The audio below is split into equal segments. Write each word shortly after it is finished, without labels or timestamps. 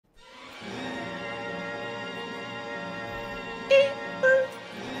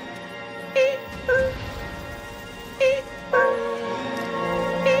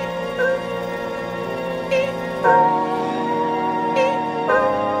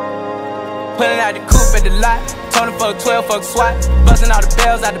Pulling out the coupe at the lot. Told him fuck 12, fuck SWAT. Busting all the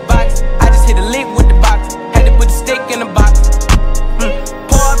bells out the box. I just hit a lick with the box. Had to put the stick in the box.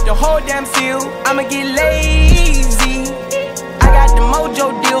 Pour up the whole damn seal. I'ma get lazy. I got the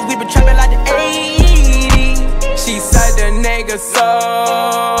mojo deals. We been trapping like the 80s. She said the nigga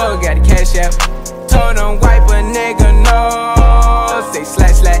so got the cash out. Told him wipe a nigga no. Say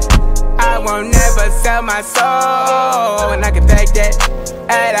slash slash. I won't never sell my soul, and I can back that.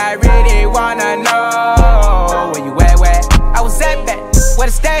 And I really wanna know where you at, where? I was at that, where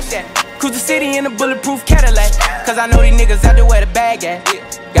the stash at? Cruise the city in a bulletproof Cadillac. Cause I know these niggas out there where the bag at.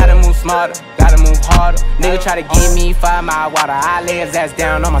 Gotta move smarter, gotta move harder. Nigga try to give me 5 mile water. I lay his ass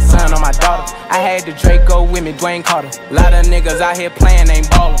down on my son, on my daughter. I had the Draco with me, Dwayne Carter. A lot of niggas out here playing, ain't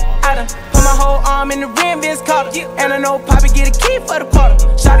ballin'. I done put my whole arm in the rim, Vince Carter. And I know Poppy get a key for the quarter.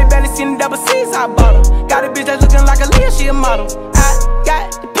 Shawty barely seen the double C's, I bought her. Got a bitch that's looking like a Leah, she a model. I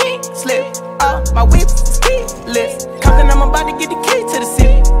got the pink slip, my whips is keyless. Compton, I'm about to get the key to the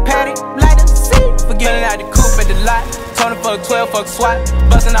city. Patty, light up the city. Forgetting out the coupe at the lot. Told him fuck 12, fuck SWAT.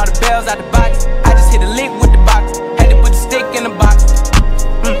 Busting all the bells out the box. I just hit a lick with the box. Had to put the stick in the box.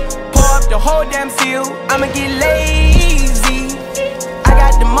 Pour up the whole damn seal. I'ma get lazy. I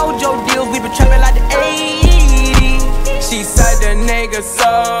got the mojo deals. We been trapping like the 80s. She said the nigga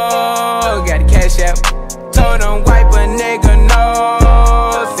so got the cash out. Told him wipe a nigga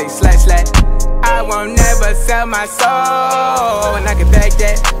no. Say slash slash. I won't never sell my soul, and I can back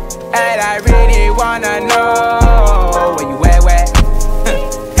that. And I really wanna know where you at, where?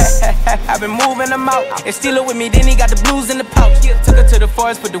 I've been moving them out. They steal it with me, then he got the blues in the pouch. Took her to the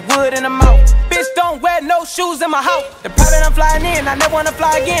forest, put the wood in her mouth. Bitch, don't wear no shoes in my house. The private I'm flying in, I never wanna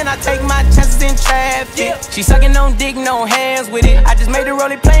fly again. I take my chances in traffic. She sucking on dick, no hands with it. I just made her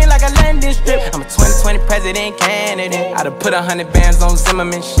roll it plain like a landing strip. I'm a 2020 president candidate. I done put 100 bands on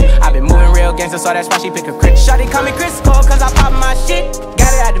Zimmerman shit. I been moving real gangster, so that's why she pick a crit. Shawty call me Chris Cole, cause I pop my shit.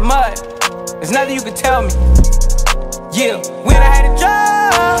 Got it out the mud, there's nothing you can tell me. Yeah, when I had a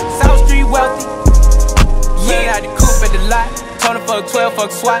job, South Street wealthy. Yeah, out the coupe at the lot. Told him fuck 12,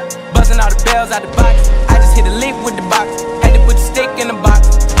 fuck SWAT. Busting all the bells out the box. I just hit a lick with the box. Had to put the stick in the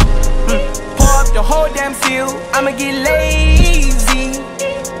box. Pour up the whole damn seal. I'ma get lazy.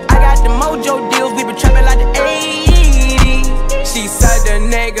 I got the mojo deals. We been trapping like the 80s. She said the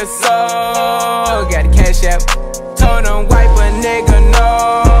nigga so got the cash out. Told him wipe a nigga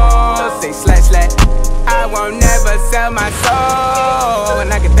no. Say slash slash. I won't never sell my soul,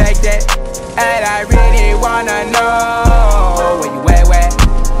 and I can back that. And I really wanna know where you at.